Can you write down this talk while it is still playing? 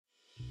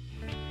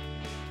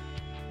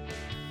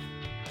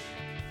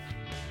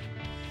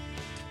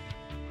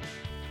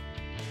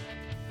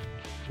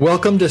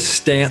Welcome to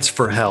Stance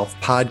for Health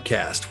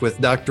podcast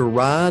with Dr.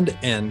 Rod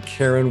and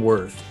Karen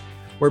Worth,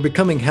 where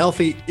becoming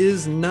healthy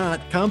is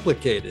not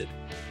complicated.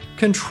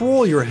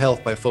 Control your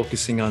health by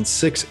focusing on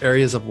 6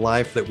 areas of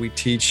life that we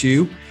teach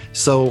you,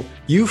 so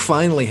you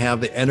finally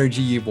have the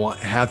energy you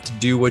have to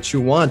do what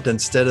you want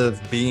instead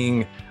of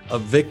being a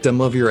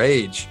victim of your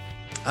age.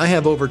 I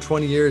have over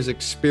 20 years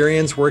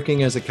experience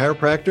working as a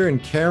chiropractor,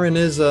 and Karen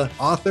is an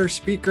author,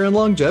 speaker, and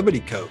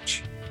longevity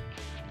coach.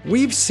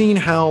 We've seen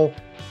how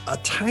a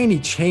tiny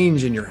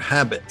change in your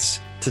habits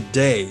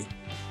today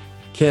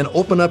can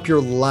open up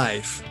your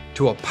life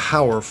to a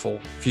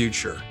powerful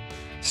future.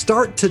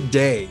 Start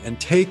today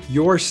and take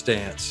your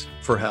stance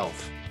for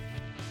health.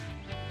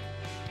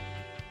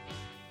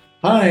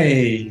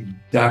 Hi,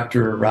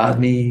 Dr.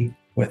 Rodney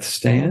with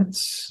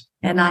Stance.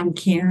 And I'm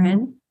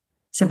Karen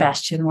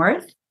Sebastian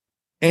Worth.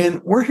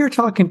 And we're here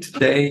talking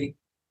today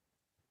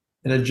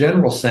in a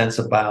general sense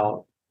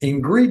about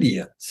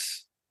ingredients.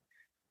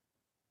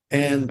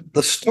 And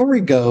the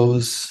story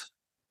goes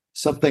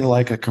something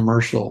like a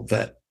commercial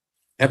that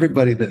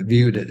everybody that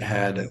viewed it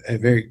had a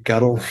very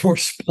guttural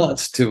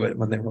response to it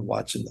when they were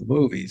watching the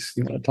movies.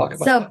 You want to talk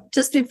about that? So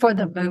just before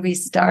the movie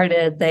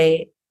started,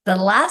 the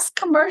last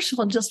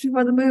commercial just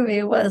before the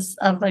movie was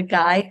of a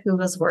guy who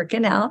was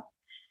working out,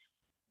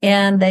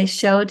 and they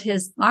showed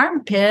his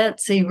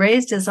armpits. He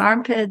raised his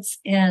armpits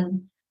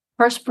and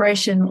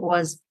perspiration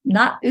was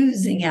not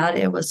oozing out.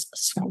 It was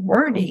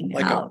squirting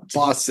like out. A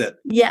faucet.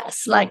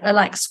 Yes,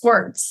 like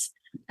squirts.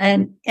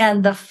 And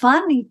the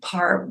funny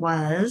part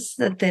was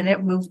that then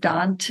it moved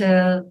on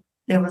to,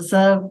 there was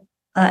a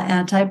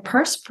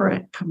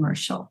antiperspirant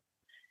commercial.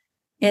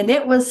 And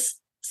it was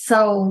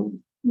so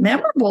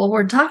memorable.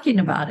 We're talking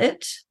about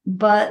it.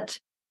 But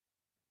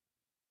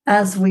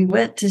as we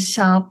went to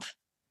shop,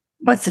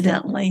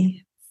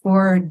 coincidentally,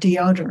 for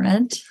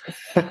deodorant,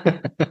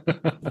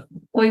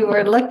 we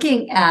were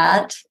looking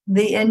at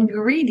the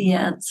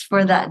ingredients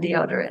for that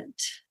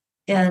deodorant.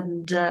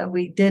 And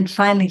we did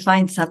finally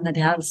find some that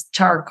has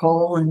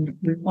charcoal, and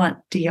we want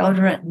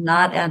deodorant,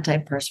 not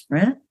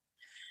antiperspirant,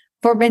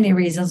 for many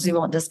reasons we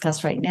won't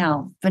discuss right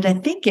now. But I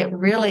think it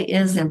really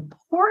is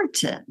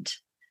important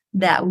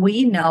that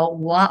we know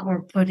what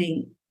we're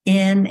putting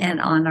in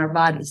and on our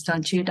bodies.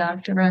 Don't you,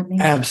 Dr.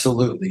 Rodney?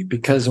 Absolutely.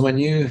 Because when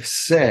you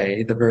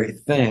say the very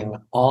thing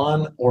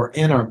on or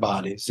in our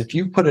bodies, if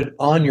you put it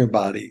on your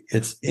body,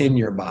 it's in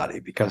your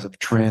body because of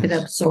It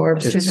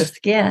absorbs through the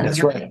skin.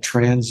 That's right.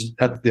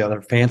 That's the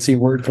other fancy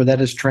word for that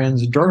is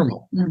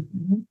transdermal.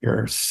 Mm-hmm.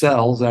 Your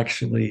cells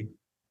actually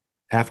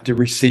have to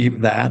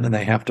receive that and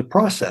they have to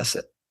process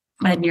it.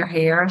 And your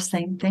hair,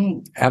 same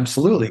thing.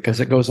 Absolutely, because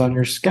it goes on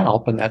your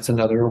scalp, and that's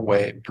another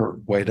way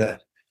to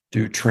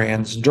do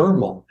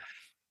transdermal.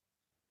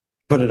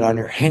 Put it on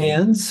your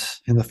hands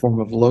in the form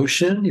of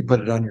lotion. You put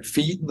it on your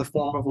feet in the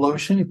form of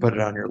lotion. You put it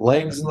on your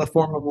legs in the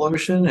form of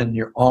lotion, and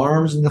your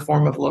arms in the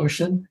form of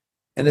lotion.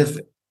 And if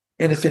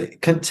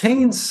it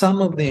contains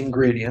some of the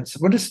ingredients,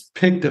 we just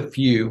picked a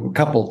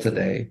couple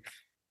today,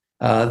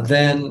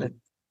 then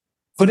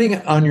putting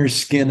it on your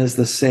skin is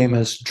the same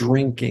as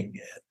drinking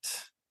it.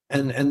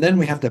 And then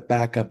we have to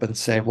back up and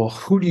say, well,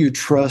 who do you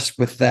trust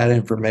with that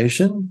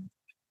information?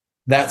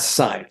 That's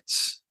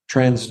science.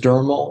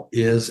 Transdermal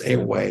is a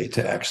way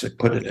to actually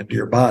put it into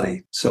your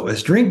body. So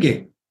is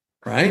drinking,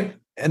 right?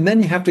 And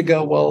then you have to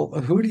go, well,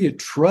 who do you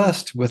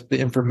trust with the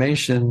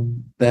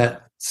information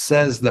that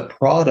says the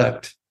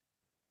product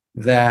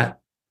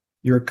that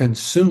you're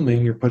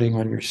consuming, you're putting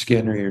on your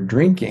skin or you're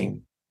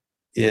drinking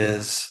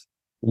is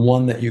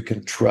one that you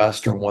can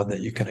trust or one that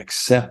you can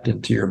accept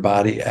into your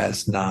body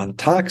as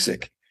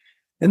non-toxic?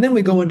 And then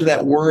we go into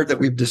that word that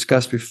we've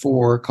discussed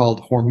before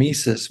called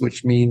hormesis,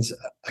 which means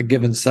a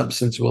given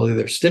substance will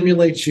either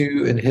stimulate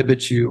you,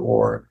 inhibit you,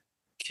 or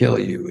kill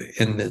you.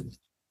 And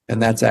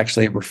that's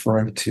actually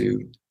referring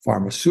to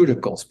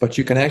pharmaceuticals. But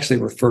you can actually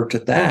refer to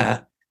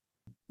that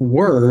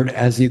word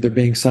as either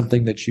being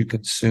something that you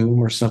consume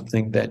or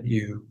something that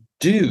you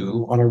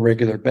do on a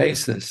regular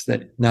basis,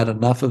 that not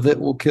enough of it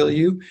will kill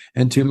you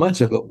and too much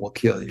of it will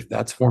kill you.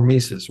 That's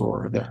hormesis,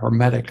 or the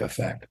hermetic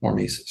effect,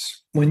 hormesis.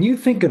 When you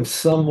think of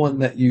someone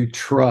that you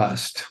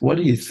trust, what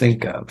do you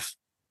think of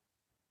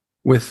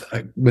with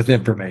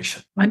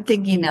information? I'm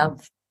thinking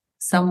of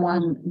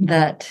someone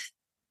that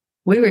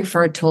we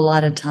refer to a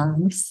lot of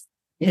times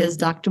is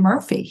Dr.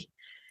 Murphy.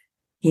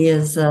 He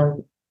is a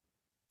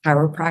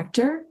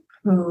chiropractor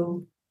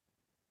who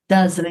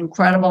does an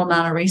incredible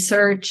amount of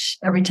research.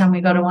 Every time we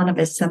go to one of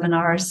his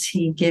seminars,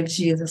 he gives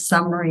you the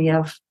summary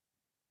of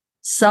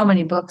so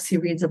many books. He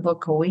reads a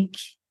book a week.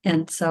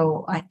 And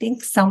so I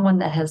think someone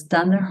that has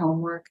done their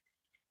homework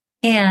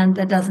and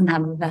that doesn't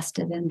have a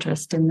vested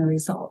interest in the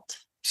result.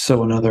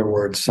 So in other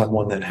words,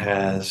 someone that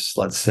has,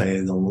 let's say,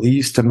 the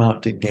least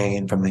amount to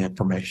gain from the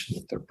information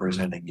that they're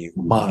presenting you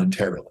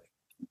monetarily.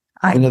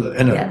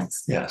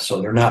 Yes. Yeah,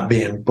 so they're not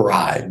being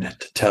bribed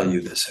to tell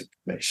you this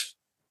information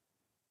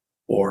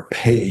or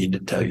paid to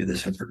tell you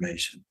this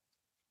information.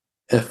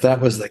 if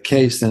that was the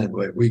case, then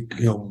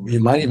you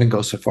might even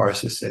go so far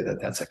as to say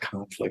that that's a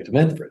conflict of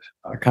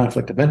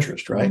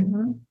interest, right?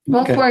 Mhm.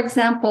 Well, Okay. for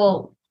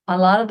example, a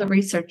lot of the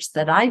research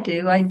that I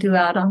do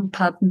out on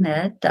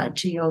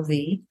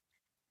PubMed.gov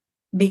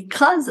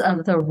because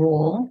of the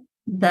rule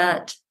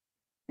that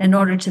in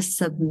order to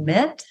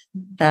submit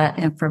that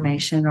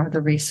information or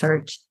the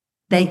research,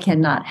 they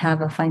cannot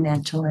have a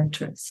financial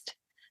interest.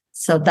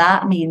 So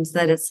that means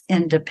that it's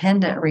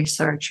independent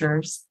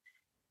researchers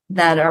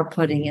that are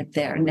putting it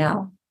there.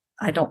 Now,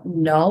 I don't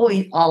know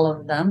all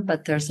of them,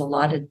 but there's a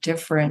lot of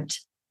different,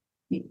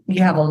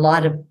 you have a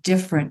lot of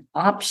different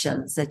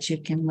options that you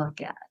can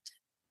look at.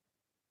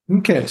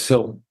 Okay.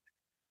 So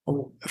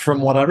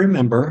from what I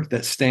remember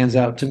that stands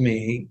out to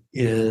me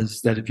is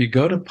that if you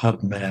go to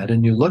PubMed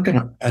and you look at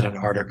an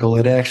article,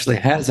 it actually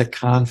has a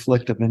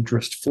conflict of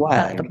interest At the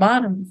flag,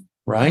 bottom.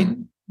 right?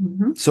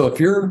 Mm-hmm. So if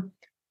you're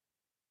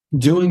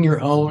doing your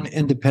own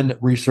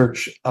independent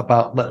research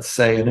about, let's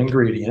say, an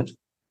ingredient,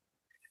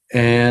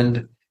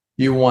 and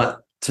you want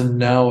to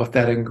know if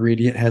that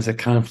ingredient has a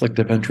conflict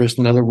of interest,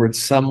 in other words,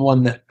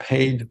 someone that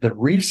paid the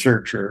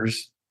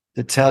researchers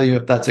to tell you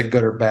if that's a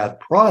good or bad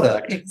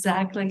product,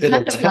 Exactly. it'll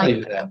Kind of tell like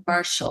you the that.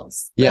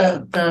 commercials. Yeah.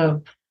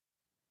 The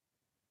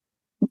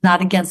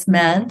not against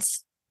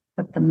meds,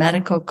 but the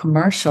medical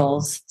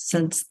commercials,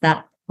 since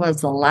that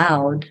was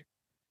allowed,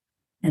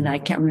 and I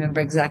can't remember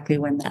exactly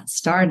when that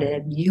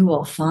started, you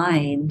will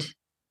find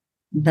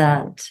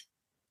that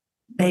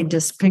they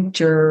just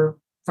picture,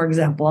 for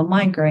example, a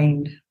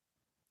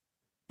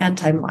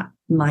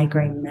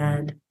anti-migraine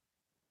med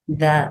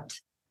that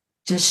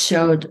just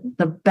showed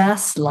the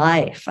best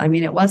life. I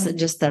mean, it wasn't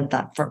just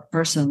that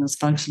person was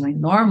functioning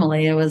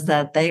normally. It was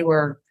that they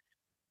were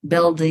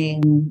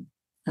building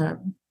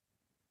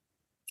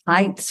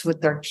heights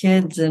with their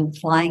kids and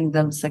flying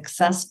them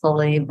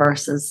successfully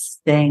versus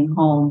staying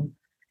home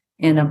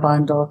in a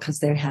bundle because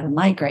they had a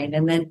migraine.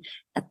 And then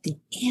at the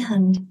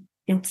end,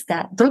 it's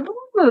that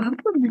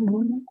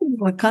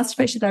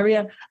constipation,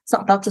 diarrhea,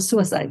 thoughts of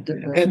suicide.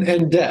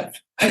 And death.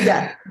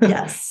 Yeah,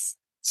 yes.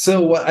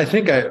 So what I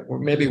think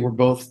maybe we're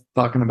both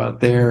talking about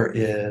there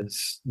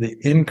is the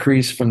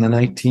increase from the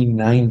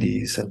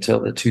 1990s until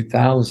the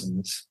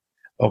 2000s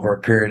over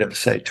a period of,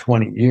 say,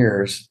 20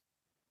 years,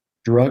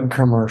 drug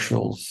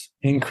commercials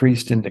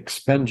increased in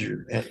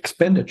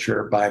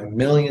expenditure by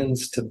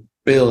millions to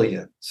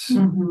billions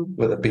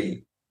with a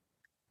B.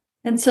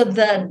 And so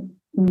the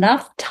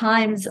enough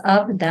times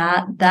of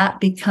that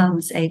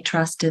becomes a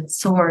trusted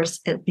source.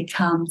 It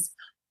becomes,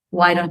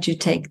 why don't you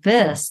take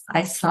this?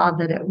 I saw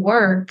that it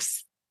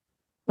works.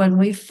 When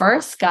we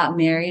first got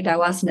married, I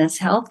wasn't as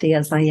healthy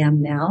as I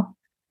am now.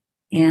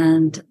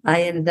 And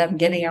I ended up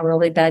getting a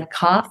really bad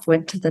cough,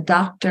 went to the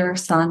doctor,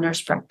 saw a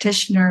nurse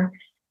practitioner,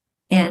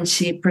 and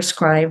she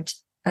prescribed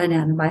an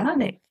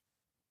antibiotic.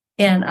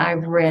 And I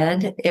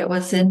read it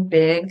was in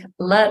big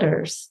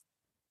letters,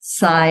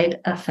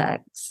 side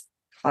effects,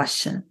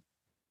 caution.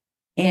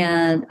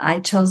 And I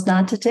chose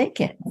not to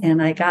take it.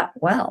 And I got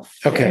well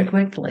very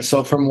quickly.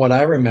 So from what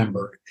I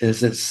remember,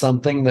 is it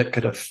something that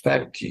could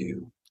affect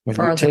you when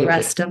for you take the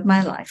rest of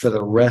my life? For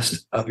the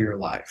rest of your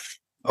life.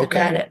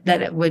 Okay.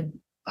 That it would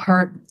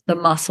hurt the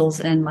muscles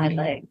in my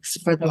legs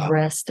for the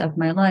rest of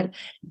my life.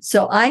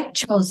 So I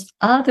chose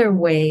other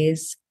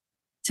ways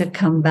to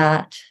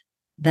combat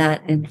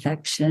that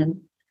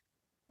infection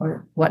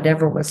or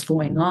whatever was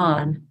going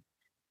on,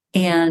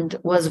 and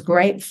was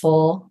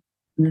grateful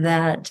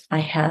that I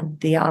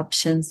had the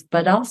options,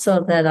 but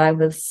also that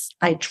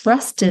I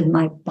trusted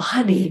my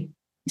body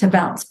to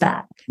bounce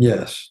back.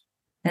 Yes.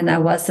 And I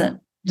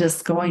wasn't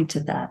just going to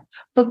that.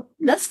 But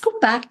let's go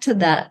back to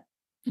that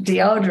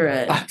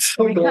deodorant. I'm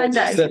so glad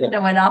you said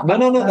that. Went off.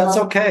 No, that's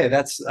okay.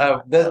 That's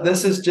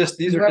this is just,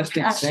 these are just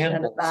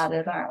examples about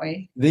it, aren't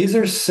we? These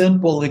are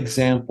simple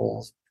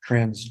examples,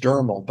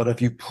 transdermal, but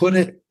if you put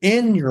it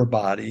in your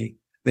body,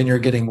 then you're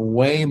getting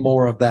way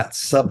more of that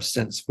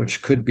substance,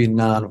 which could be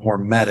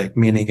non-hormetic,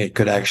 meaning it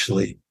could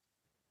actually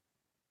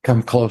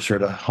come closer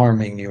to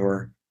harming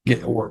you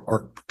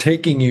or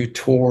taking you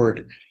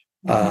toward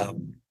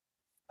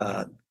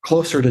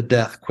closer to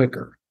death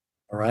quicker.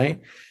 All right.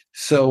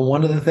 So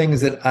one of the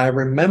things that I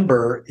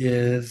remember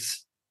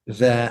is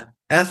that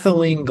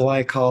ethylene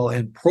glycol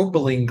and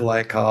propylene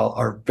glycol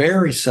are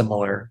very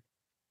similar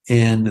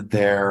in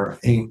their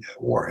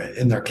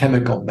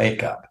chemical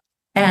makeup.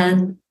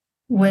 And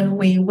when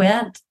we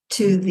went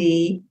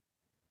to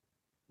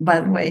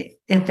by the way,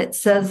 if it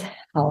says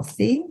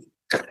healthy,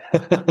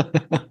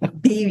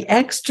 be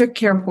extra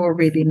careful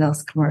reading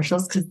those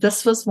commercials, because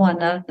this was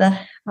one of the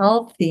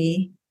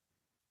healthy,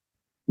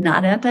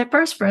 not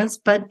antiperspirants,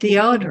 but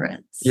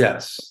deodorants.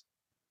 Yes.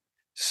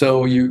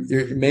 So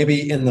you're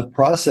maybe in the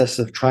process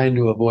of trying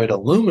to avoid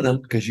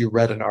aluminum because you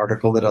read an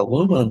article that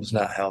aluminum is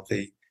not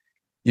healthy.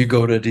 You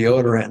go to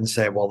deodorant and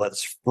say, well,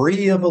 that's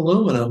free of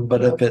aluminum.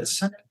 But if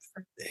it's,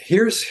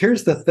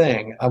 here's the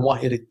thing. I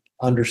want you to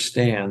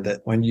understand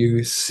that when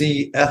you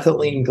see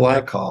ethylene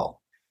glycol,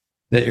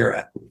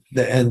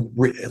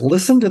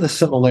 listen to the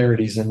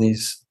similarities in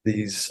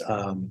these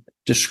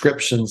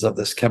descriptions of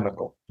this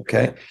chemical.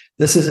 Okay.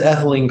 This is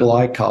ethylene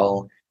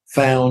glycol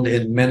found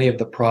in many of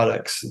the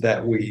products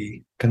that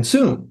we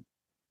consume,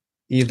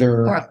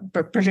 either Or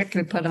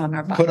particularly put on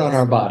our bodies. put on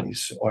our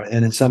bodies,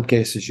 and in some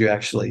cases, you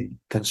actually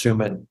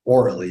consume it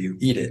orally, you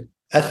eat it.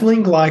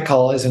 Ethylene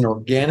glycol is an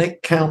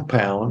organic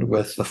compound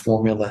with the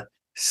formula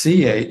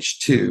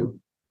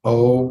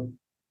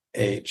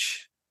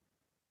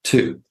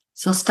CH2OH2.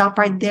 So stop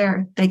right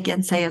there. They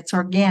can say it's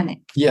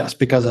organic Yes,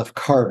 because of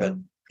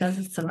carbon. because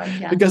it's an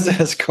organic. Because it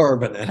has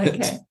carbon in Okay,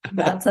 it.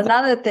 that's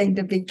another thing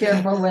to be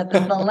careful with.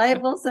 If the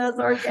label says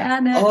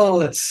organic, Oh,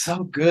 that's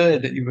so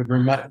good that you would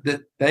remind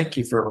that. Thank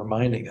you for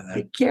reminding of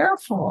be that.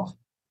 careful.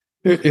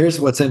 Here's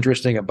what's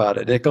interesting about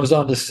it. It goes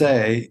on to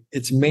say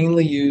it's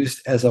mainly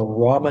used as a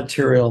raw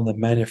material in the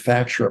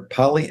manufacture of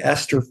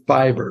polyester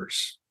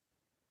fibers.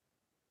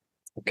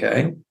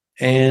 Okay.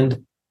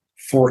 And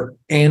for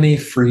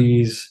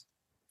antifreeze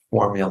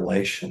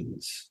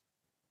formulations.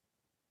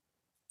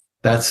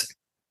 That's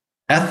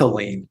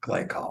ethylene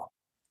glycol.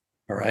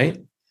 All right.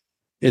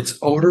 It's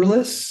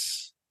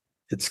odorless,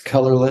 it's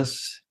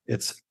colorless,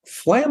 it's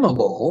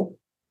flammable,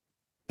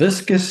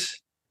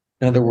 viscous.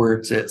 In other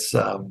words, it's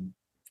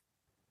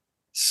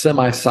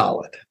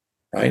semi-solid,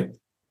 right?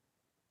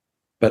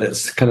 But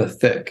it's kind of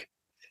thick.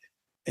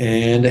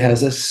 And it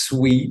has a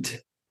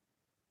sweet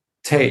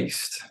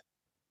taste.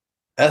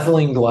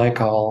 Ethylene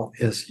glycol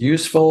is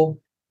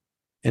useful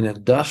in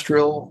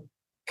industrial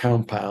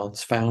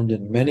compounds found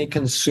in many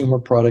consumer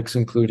products,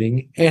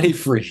 including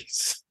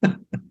antifreeze,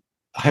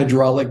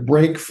 hydraulic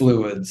brake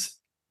fluids,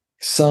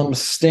 some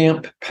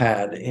stamp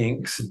pad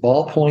inks,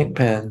 ballpoint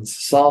pens,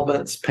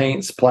 solvents,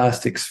 paints,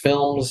 plastics,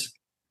 films,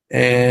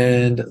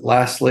 and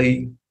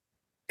lastly,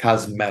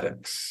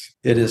 cosmetics.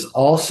 It is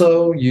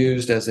also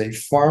used as a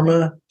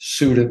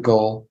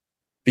pharmaceutical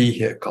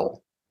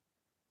vehicle.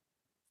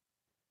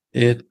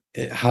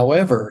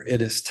 However,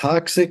 it is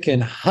toxic in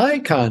high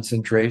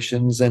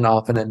concentrations and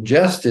often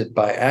ingested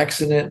by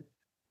accident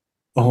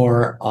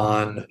or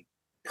on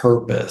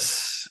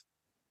purpose.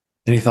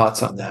 Any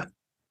thoughts on that?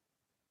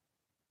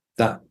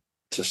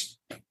 Just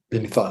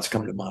any thoughts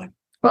come to mind?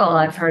 Well,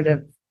 I've heard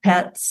of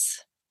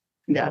pets,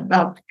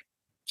 about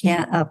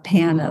a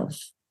pan of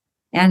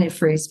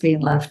antifreeze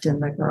being left in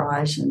the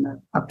garage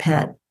and a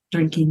pet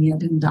drinking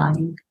it and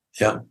dying.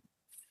 Yeah.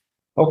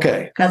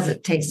 Okay. Because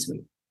it tastes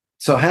sweet.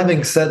 So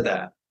having said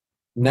that,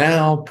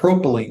 now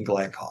propylene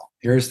glycol.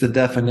 Here's the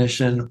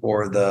definition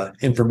or the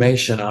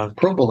information on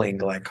propylene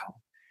glycol.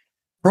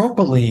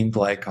 Propylene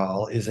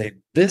glycol is a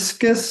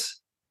viscous,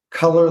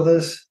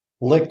 colorless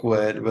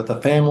liquid with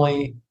a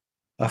faintly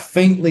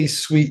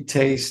sweet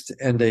taste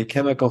and a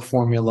chemical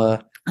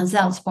formula. It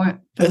sounds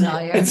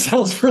familiar. It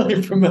sounds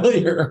really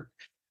familiar.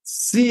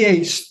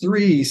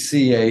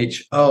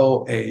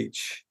 CH3CHOH.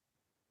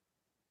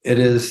 It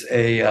is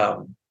a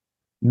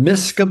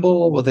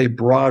miscible with a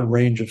broad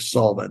range of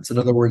solvents. In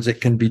other words, it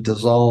can be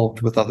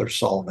dissolved with other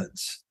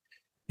solvents,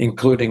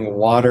 including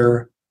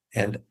water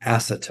and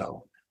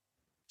acetone.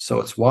 So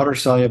it's water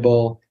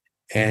soluble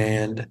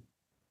and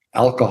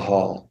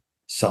alcohol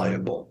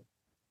soluble,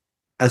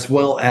 as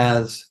well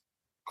as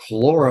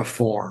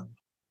chloroform.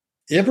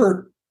 You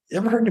ever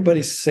heard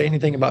anybody say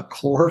anything about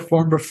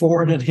chloroform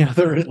before in any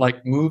other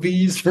like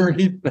movies or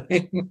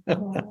anything?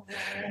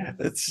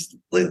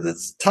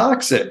 It's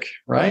toxic,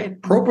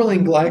 right?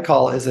 Propylene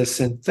glycol is a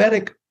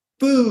synthetic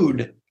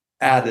food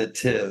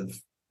additive,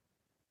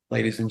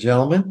 ladies and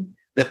gentlemen,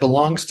 that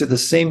belongs to the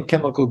same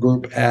chemical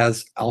group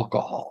as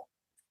alcohol.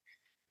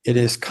 It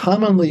is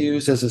commonly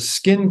used as a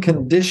skin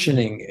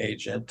conditioning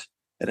agent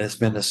and has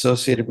been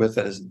associated with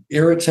as an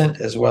irritant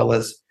as well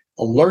as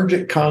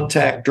allergic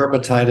contact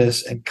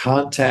dermatitis and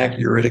contact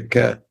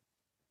urtica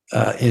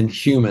in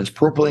humans.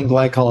 Propylene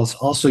glycol is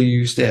also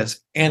used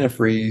as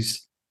antifreeze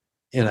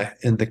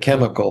in the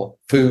chemical,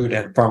 food,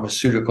 and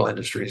pharmaceutical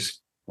industries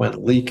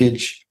when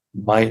leakage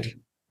might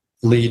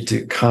lead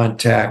to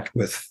contact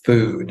with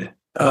food.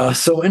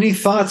 So any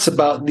thoughts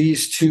about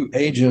these two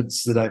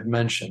agents that I've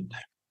mentioned?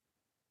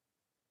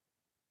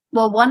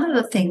 Well, one of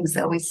the things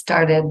that we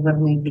started when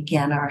we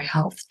began our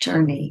health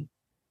journey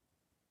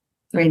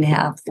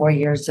 3.5, 4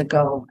 years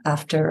ago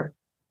after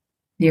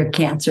your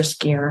cancer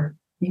scare,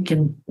 you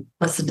can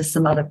listen to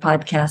some other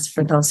podcasts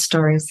for those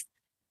stories,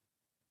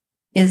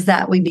 is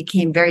that we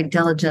became very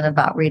diligent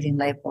about reading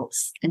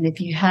labels. And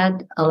if you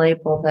had a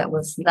label that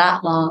was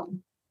that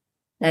long,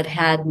 that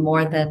had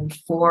more than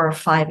 4 or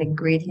 5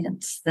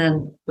 ingredients,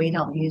 then we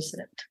don't use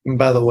it. And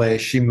by the way,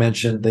 she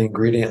mentioned the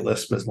ingredient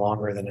list was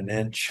longer than an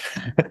inch.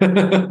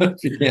 You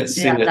can't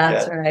see it.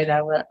 That's yet.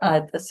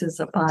 right. This is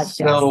a podcast.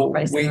 So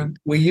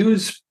we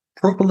use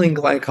propylene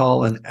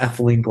glycol and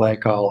ethylene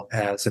glycol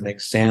as an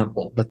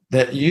example, but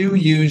that you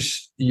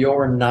use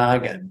your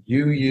noggin,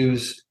 you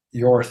use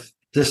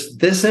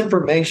this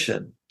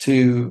information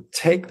to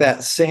take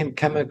that same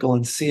chemical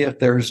and see if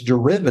there's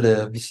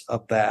derivatives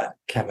of that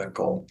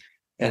chemical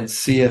and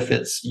see if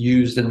it's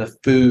used in the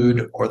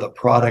food or the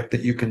product that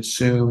you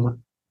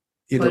consume,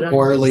 either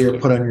orally or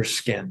put on your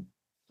skin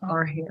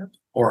or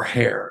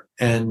hair.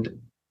 And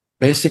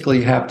Basically,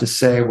 you have to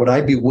say, would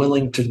I be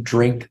willing to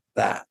drink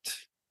that?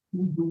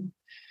 Mhm.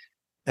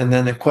 And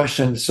then the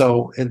question,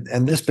 so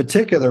in this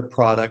particular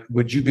product,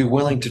 would you be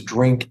willing to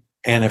drink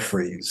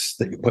antifreeze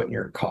that you put in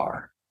your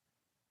car?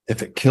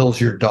 If it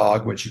kills your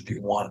dog, would you be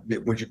willing?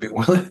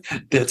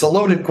 It's a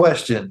loaded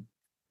question.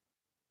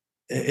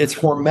 It's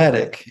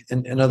hormetic.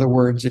 In other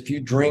words, if you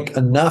drink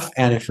enough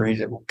antifreeze,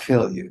 it will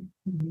kill you.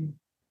 Mhm.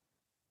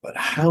 But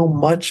how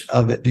much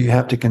of it do you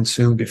have to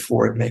consume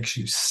before it makes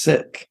you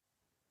sick?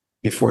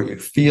 Before you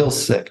feel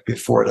sick,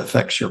 before it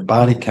affects your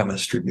body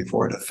chemistry,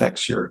 before it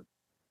affects your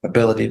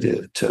ability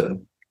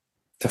to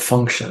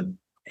function.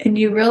 And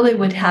you really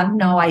would have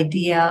no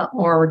idea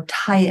or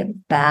tie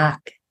it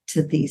back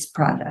to these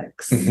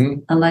products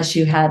unless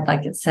you had,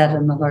 like it said,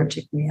 an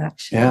allergic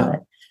reaction. Yeah.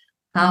 But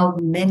how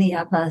many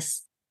of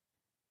us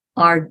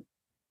are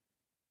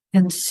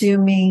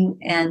consuming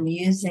and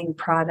using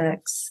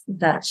products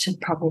that should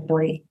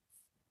probably,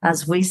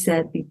 as we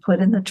said, be put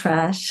in the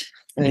trash.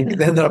 And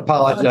then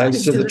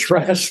apologize to the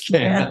trash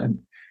can.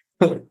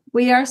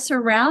 We are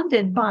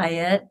surrounded by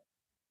it.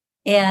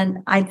 And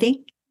I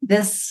think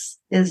this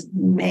is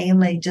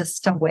mainly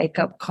just a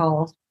wake-up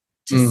call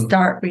to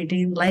start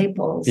reading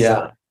labels.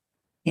 Yeah.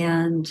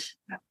 And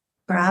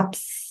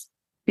perhaps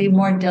be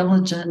more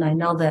diligent. I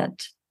know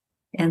that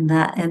in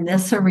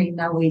this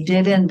arena, we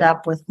did end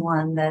up with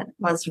one that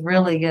was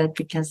really good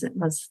because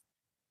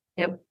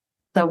the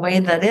way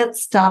that it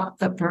stopped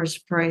the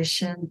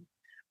perspiration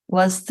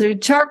was through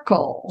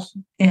charcoal.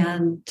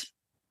 And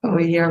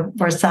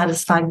we're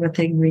satisfied with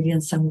the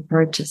ingredients and we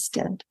purchased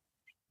it.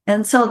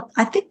 And so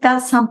I think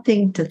that's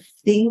something to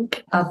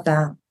think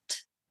about,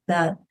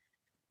 that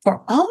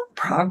for all the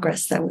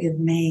progress that we've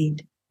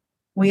made,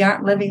 we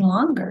aren't living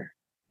longer.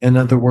 In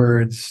other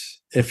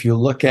words, if you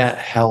look at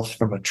health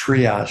from a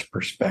triage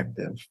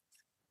perspective,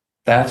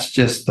 that's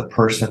just the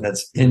person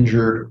that's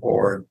injured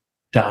or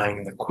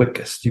dying the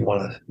quickest. You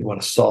want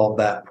to solve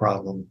that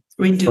problem.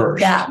 We do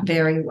first. that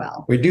very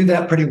well. We do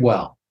that pretty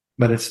well,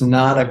 but it's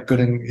not a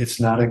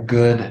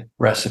good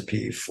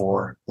recipe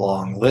for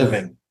long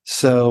living.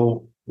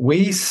 So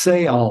we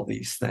say all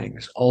these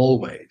things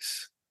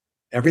always.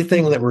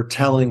 Everything that we're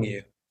telling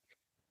you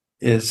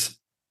is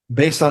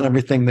based on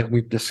everything that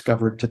we've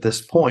discovered to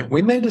this point.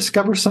 We may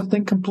discover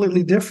something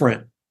completely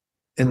different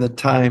in the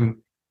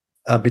time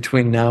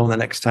between now and the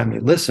next time you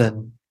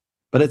listen,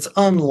 but it's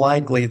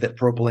unlikely that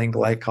propylene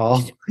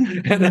glycol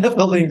and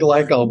ethylene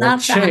glycol will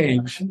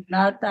change.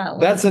 Not that one.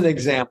 That's an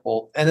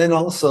example. And then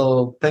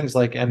also things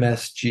like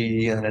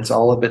MSG and it's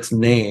all of its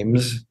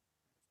names.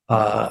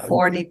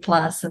 40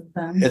 plus of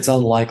them. It's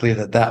unlikely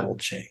that will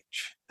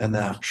change. And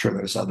then I'm sure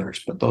there's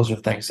others, but those are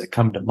things that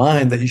come to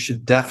mind that you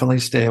should definitely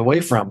stay away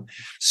from.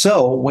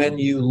 So when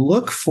you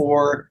look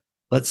for,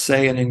 let's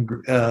say, an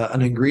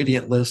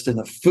ingredient list in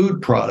a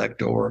food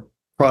product or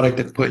product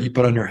that you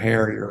put on your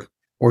hair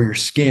or your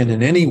skin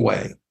in any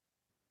way,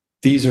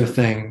 these are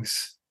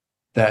things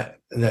that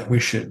we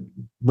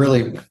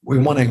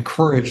want to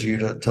encourage you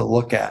to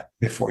look at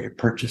before you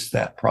purchase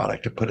that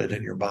product, to put it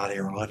in your body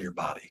or on your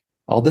body.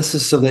 All this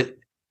is so that,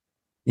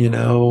 we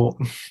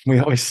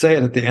always say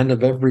it at the end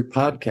of every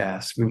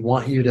podcast. We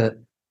want you to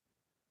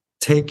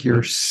take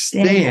your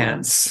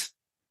stance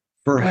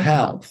for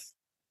health.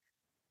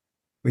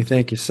 We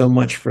thank you so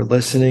much for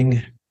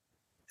listening,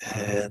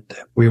 and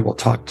we will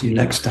talk to you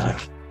next time.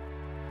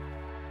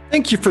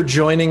 Thank you for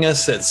joining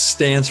us at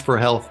Stance for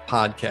Health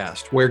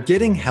podcast, where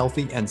getting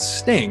healthy and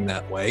staying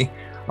that way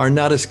are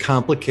not as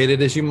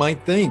complicated as you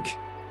might think.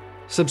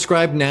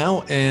 Subscribe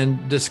now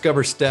and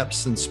discover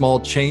steps and small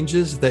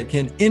changes that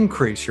can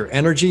increase your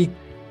energy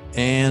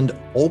and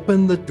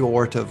open the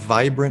door to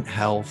vibrant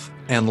health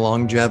and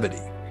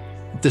longevity.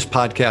 If this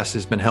podcast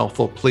has been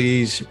helpful,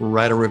 please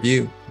write a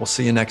review. We'll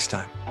see you next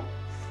time.